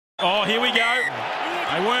Oh, here we go.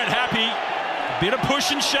 They weren't happy. A bit of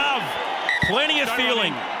push and shove. Plenty of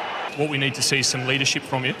feeling. What we need to see is some leadership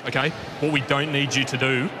from you, okay? What we don't need you to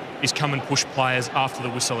do is come and push players after the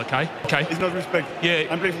whistle, okay? Okay. It's not respect. Yeah.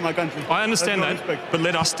 I'm playing for my country. I understand that, respect. but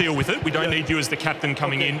let us deal with it. We don't need you as the captain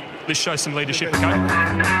coming in. Let's show some leadership, okay? 5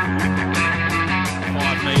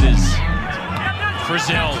 metres.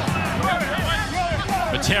 Frizzell.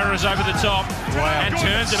 Matera's over the top and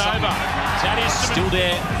turns it over. That is still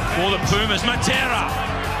there for the Pumas. Matera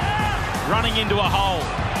running into a hole.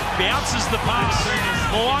 Bounces the pass.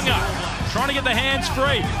 Mo'unga trying to get the hands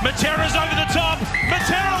free. Matera's over the top.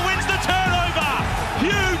 Matera wins the turnover.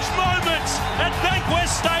 Huge moments at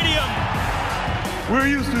Bankwest Stadium.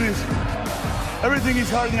 We're used to this. Everything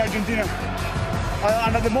is hard in Argentina.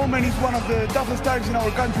 And at the moment, it's one of the toughest times in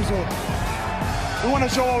our country. So we want to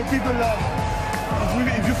show our people that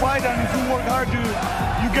if you fight and if you work hard, you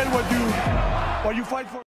get what you fight for.